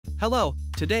Hello,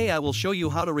 today I will show you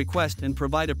how to request and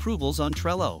provide approvals on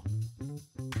Trello.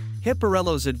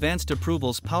 Hipporello's Advanced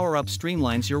Approvals Power-Up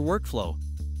streamlines your workflow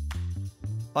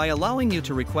by allowing you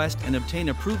to request and obtain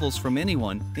approvals from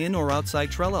anyone, in or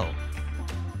outside Trello.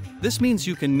 This means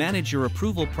you can manage your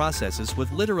approval processes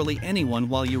with literally anyone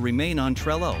while you remain on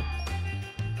Trello.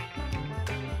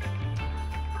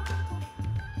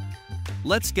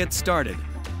 Let's get started.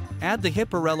 Add the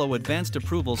Hipporello Advanced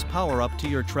Approvals Power-Up to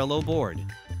your Trello board.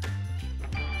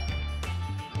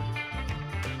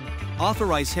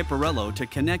 Authorize Hipporello to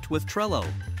connect with Trello.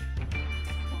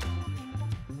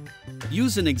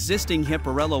 Use an existing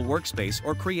Hipporello workspace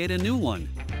or create a new one.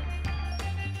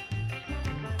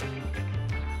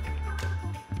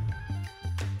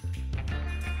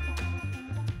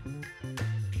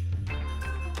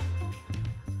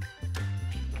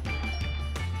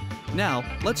 Now,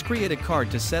 let's create a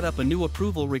card to set up a new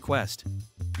approval request.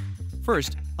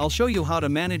 First, I'll show you how to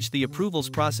manage the approvals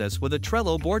process with a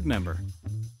Trello board member.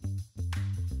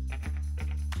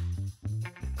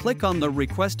 Click on the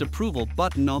Request Approval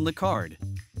button on the card.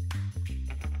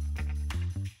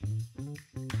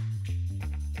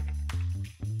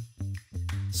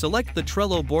 Select the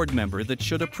Trello board member that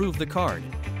should approve the card.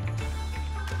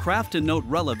 Craft a note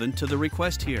relevant to the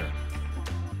request here.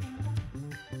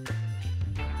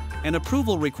 An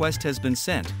approval request has been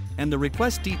sent, and the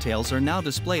request details are now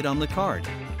displayed on the card.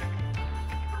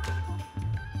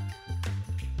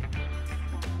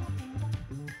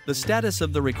 The status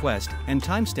of the request and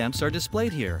timestamps are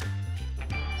displayed here.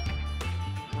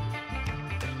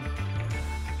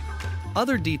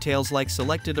 Other details like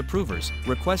selected approvers,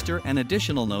 requester, and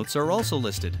additional notes are also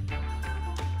listed.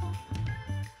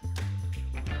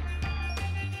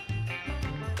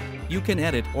 You can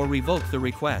edit or revoke the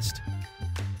request.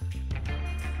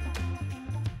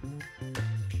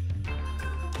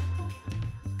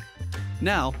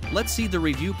 Now, let's see the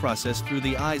review process through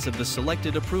the eyes of the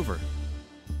selected approver.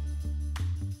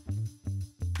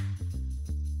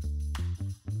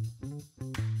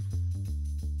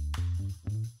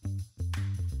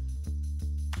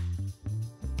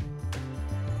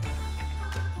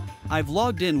 I've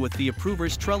logged in with the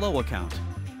approver's Trello account.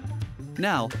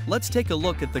 Now, let's take a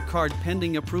look at the card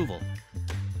pending approval.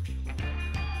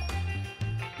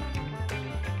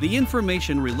 The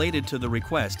information related to the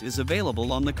request is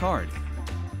available on the card.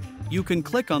 You can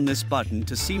click on this button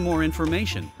to see more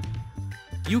information.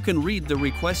 You can read the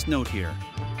request note here.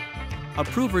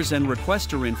 Approvers and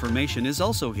requester information is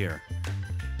also here.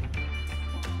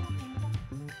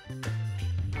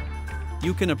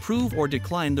 You can approve or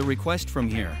decline the request from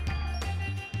here.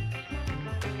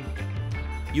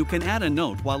 You can add a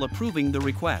note while approving the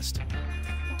request.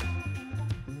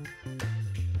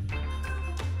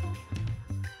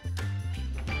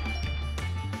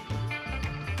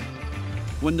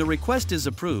 When the request is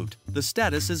approved, the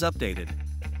status is updated.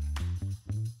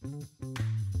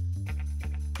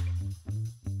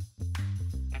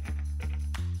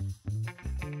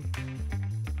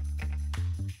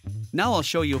 Now I'll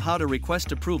show you how to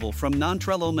request approval from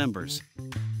non-Trello members.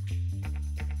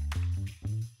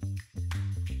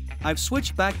 I've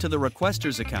switched back to the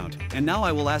requester's account, and now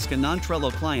I will ask a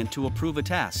non-Trello client to approve a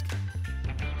task.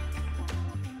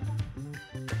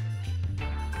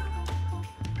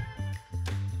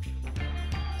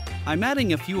 I'm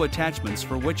adding a few attachments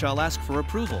for which I'll ask for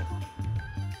approval.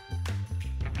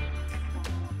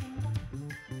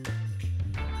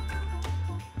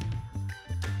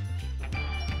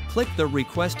 Click the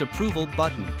Request Approval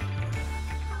button.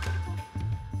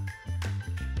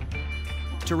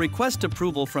 To request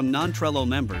approval from non-Trello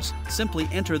members, simply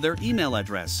enter their email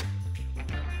address.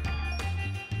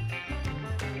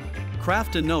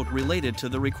 Craft a note related to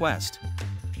the request.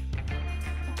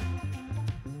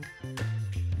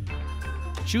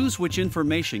 Choose which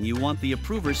information you want the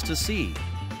approvers to see.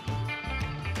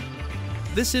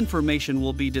 This information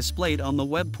will be displayed on the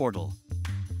web portal.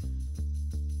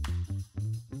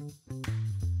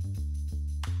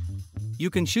 You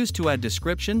can choose to add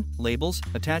description, labels,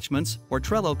 attachments, or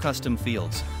Trello custom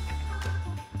fields.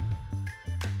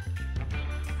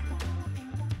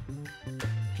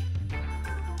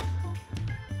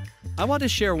 I want to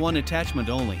share one attachment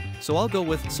only, so I'll go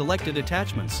with Selected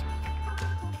Attachments.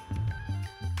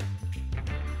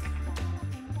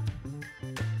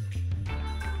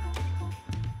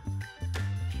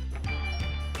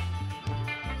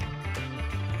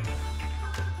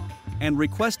 And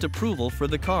request approval for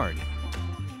the card.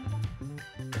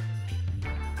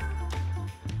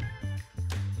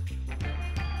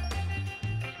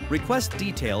 Request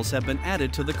details have been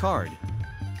added to the card.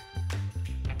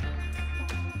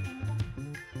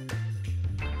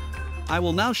 I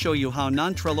will now show you how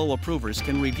non-Trello approvers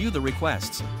can review the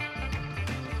requests.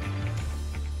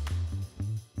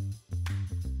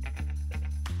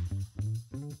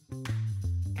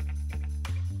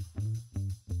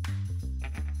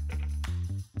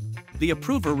 The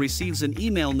approver receives an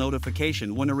email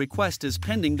notification when a request is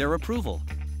pending their approval.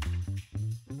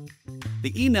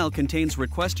 The email contains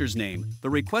requester's name, the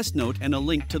request note, and a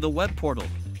link to the web portal.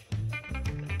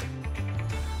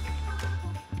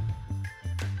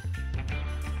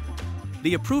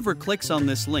 The approver clicks on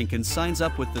this link and signs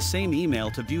up with the same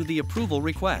email to view the approval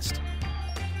request.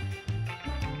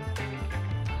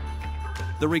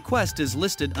 The request is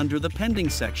listed under the Pending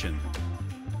section.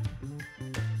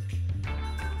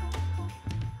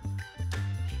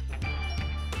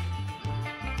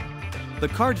 The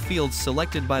card fields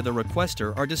selected by the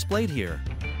requester are displayed here.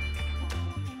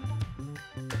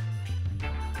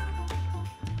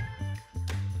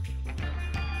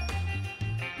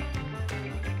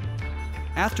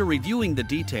 After reviewing the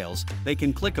details, they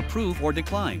can click Approve or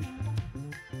Decline.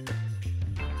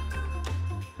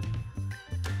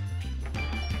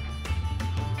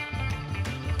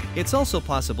 It's also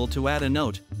possible to add a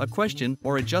note, a question,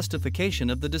 or a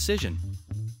justification of the decision.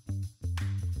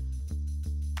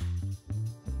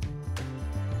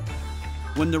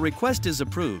 When the request is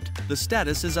approved, the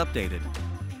status is updated.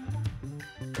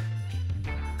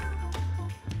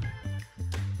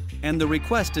 And the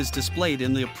request is displayed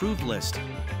in the approved list.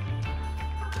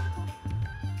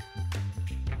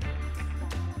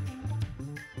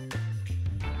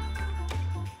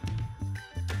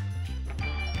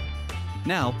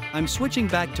 Now, I'm switching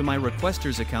back to my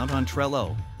requester's account on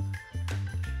Trello.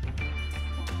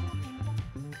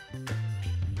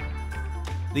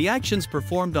 The actions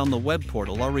performed on the web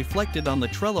portal are reflected on the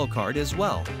Trello card as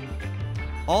well.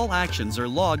 All actions are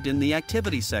logged in the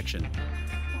Activity section.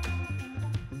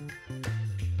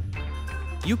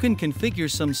 You can configure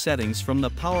some settings from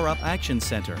the Power-Up Action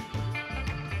Center.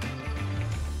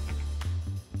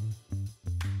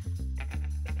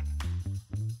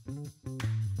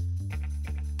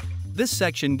 This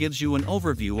section gives you an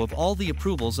overview of all the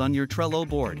approvals on your Trello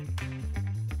board.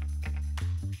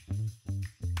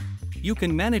 You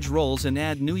can manage roles and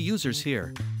add new users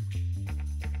here.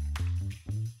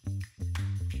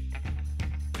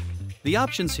 The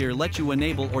options here let you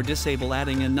enable or disable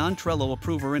adding a non-Trello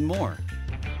approver and more.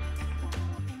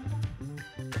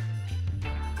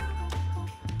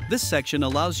 This section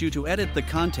allows you to edit the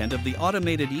content of the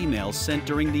automated emails sent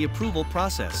during the approval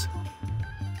process.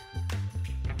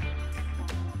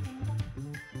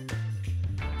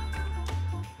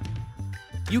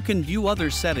 You can view other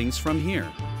settings from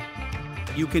here.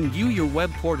 You can view your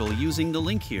web portal using the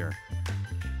link here.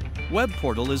 Web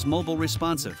portal is mobile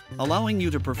responsive, allowing you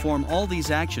to perform all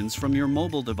these actions from your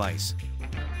mobile device.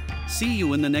 See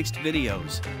you in the next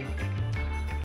videos.